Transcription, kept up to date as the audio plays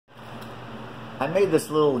I made this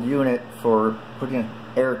little unit for putting an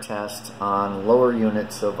air test on lower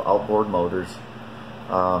units of outboard motors.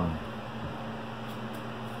 After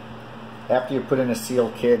you put in a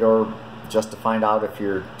seal kit, or just to find out if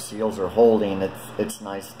your seals are holding, it's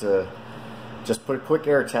nice to just put a quick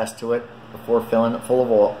air test to it before filling it full of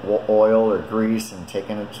oil or grease and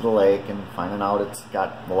taking it to the lake and finding out it's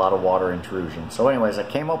got a lot of water intrusion. So anyways, I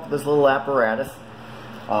came up with this little apparatus.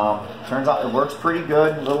 Turns out it works pretty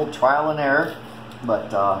good, a little trial and error,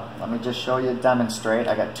 but let me just show you, demonstrate.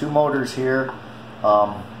 I got two motors here.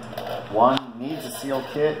 One needs a seal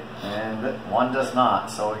kit and one does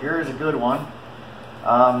not. So here's a good one.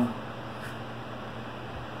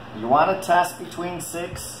 You want to test between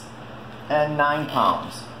 6 and 9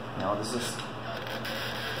 pounds. You know, this is,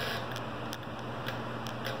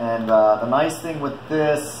 and the nice thing with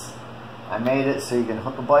this, I made it so you can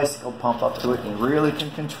hook a bicycle pump up to it and you really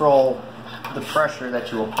can control the pressure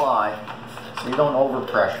that you apply, so you don't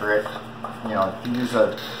overpressure it. You know, if you use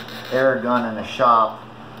an air gun in a shop,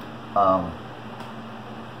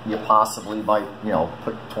 you possibly might, you know,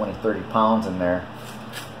 put 20-30 pounds in there.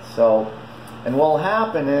 So, and what will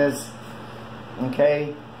happen is,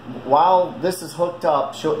 okay, while this is hooked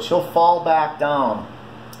up, she'll fall back down,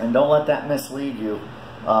 and don't let that mislead you.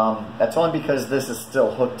 That's only because this is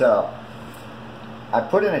still hooked up. I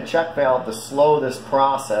put in a check valve to slow this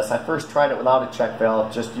process. I first tried it without a check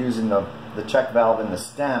valve, just using the check valve in the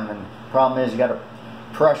stem, and the problem is you got to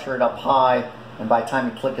pressure it up high, and by the time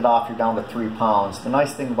you click it off, you're down to 3 pounds. The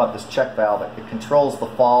nice thing about this check valve, it controls the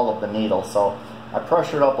fall of the needle. So I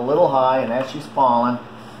pressure it up a little high, and as she's falling,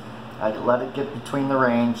 I let it get between the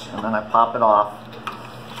range, and then I pop it off.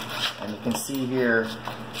 And you can see here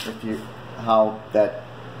how that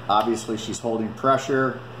obviously she's holding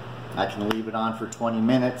pressure. I can leave it on for 20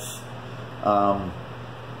 minutes. And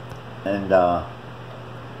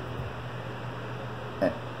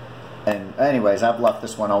anyways, I've left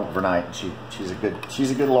this one overnight. She's a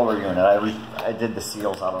good lower unit. I did the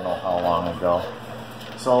seals I don't know how long ago.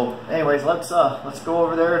 So anyways, let's go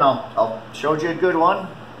over there and I'll show you a good one,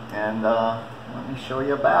 and let me show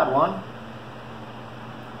you a bad one.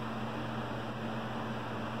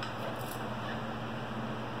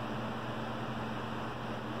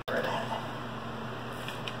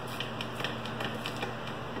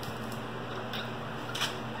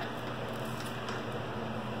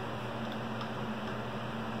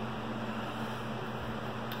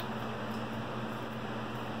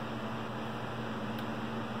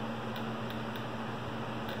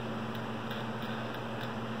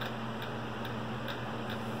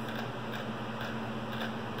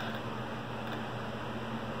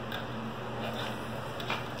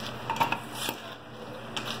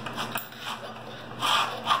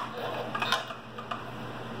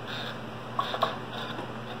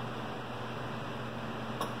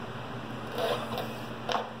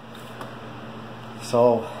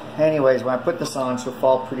 So anyways, when I put this on, she'll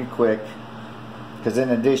fall pretty quick, because in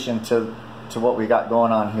addition to what we got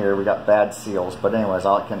going on here, we got bad seals. But anyways,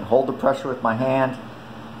 I can hold the pressure with my hand,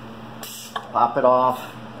 pop it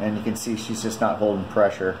off, and you can see she's just not holding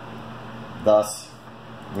pressure. Thus,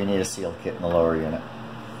 we need a seal kit in the lower unit.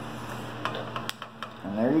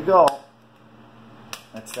 And there you go.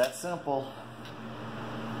 It's that simple.